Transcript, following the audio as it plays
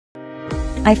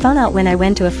I found out when I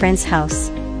went to a friend's house.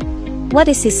 What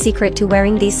is his secret to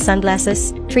wearing these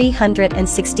sunglasses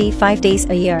 365 days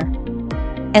a year?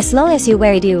 As long as you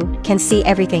wear it, you can see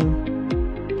everything.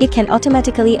 It can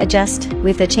automatically adjust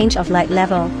with the change of light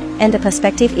level, and the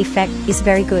perspective effect is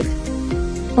very good.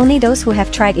 Only those who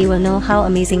have tried it will know how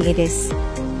amazing it is.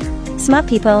 Smart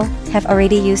people have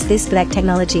already used this black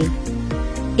technology.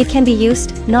 It can be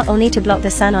used not only to block the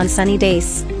sun on sunny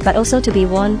days, but also to be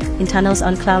worn in tunnels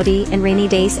on cloudy and rainy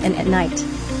days and at night.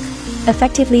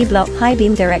 Effectively block high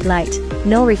beam direct light,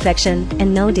 no reflection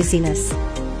and no dizziness.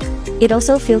 It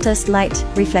also filters light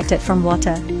reflected from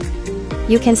water.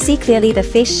 You can see clearly the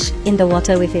fish in the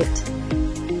water with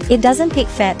it. It doesn't pick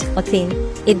fat or thin,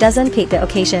 it doesn't pick the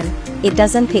occasion, it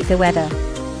doesn't pick the weather.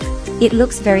 It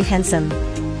looks very handsome.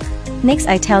 Next,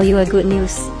 I tell you a good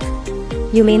news.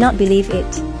 You may not believe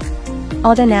it.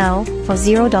 Order now for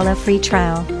 $0 free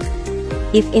trial.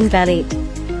 If invalid,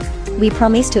 we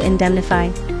promise to indemnify.